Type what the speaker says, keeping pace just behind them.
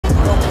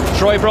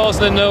Troy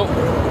Brosnan, though,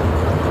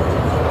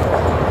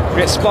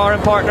 great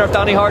sparring partner of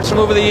Danny Hart's from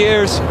over the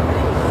years,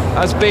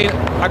 has been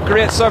a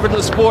great servant of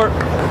the sport.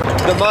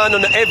 The man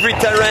on every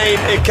terrain,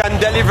 he can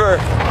deliver.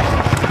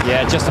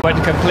 Yeah, just about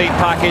the complete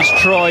package,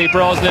 Troy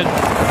Brosnan.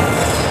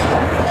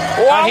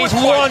 Wow, and he's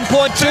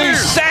 1.2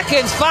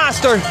 seconds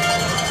faster.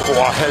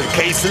 Well,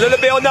 he's a little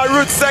bit on that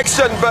root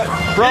section, but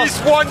he's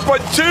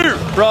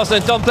 1.2.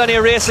 Brosnan done plenty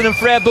of racing in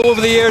Fredbo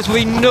over the years.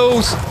 We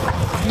know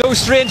no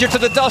stranger to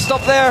the dust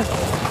up there.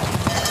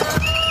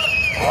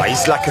 Oh,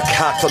 he's like a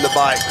cat on the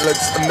bike.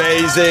 Looks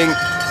amazing.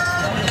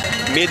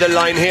 Middle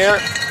line here.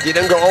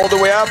 Didn't go all the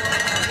way up.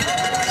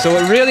 So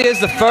it really is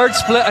the third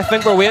split I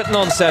think we're waiting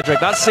on, Cedric.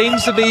 That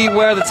seems to be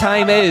where the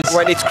time is.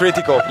 When it's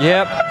critical.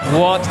 Yep.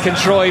 What can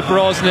Troy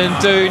Brosnan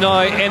do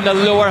now in the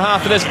lower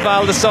half of this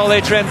Val di Sole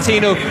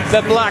Trentino?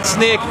 The Black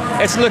Snake.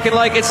 It's looking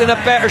like it's in a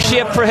better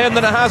shape for him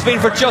than it has been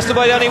for just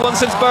about anyone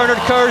since Bernard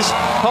Kerr's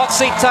hot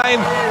seat time.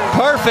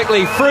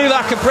 Perfectly through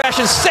that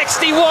compression.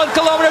 61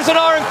 kilometres an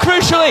hour, and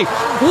crucially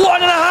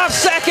 1.5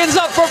 seconds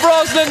up for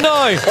Brosnan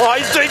now. Oh,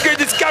 he's doing good.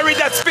 He's carried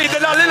that speed.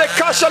 And a little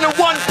cushion at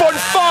 1.5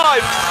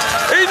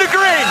 in the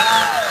green.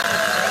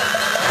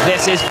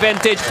 This is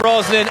vintage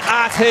Brosnan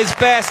at his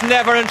best,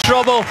 never in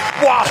trouble.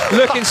 Wow.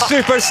 Looking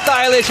super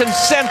stylish and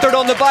centred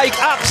on the bike,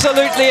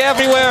 absolutely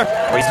everywhere.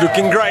 Oh, he's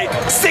looking great.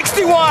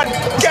 61!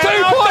 2.3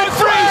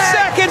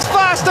 seconds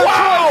faster,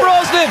 wow. Troy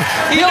Brosnan.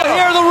 You'll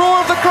hear the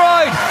roar of the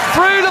crowd.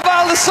 Through the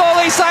Val di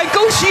Sole side,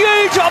 goes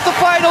huge off the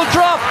final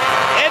drop.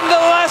 In the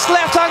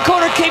left-hand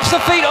corner, keeps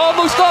the feet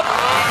almost up.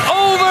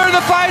 Over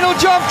the final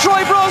jump,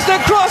 Troy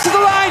Brosnan crosses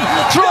the line.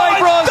 Troy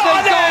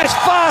Brosnan goes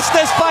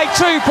fastest by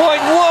 2.1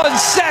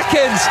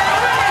 seconds.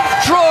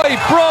 Troy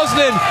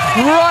Brosnan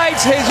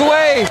rides his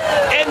way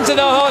into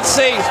the hot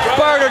seat.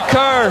 Bernard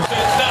Kerr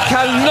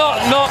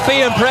cannot not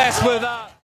be impressed with that.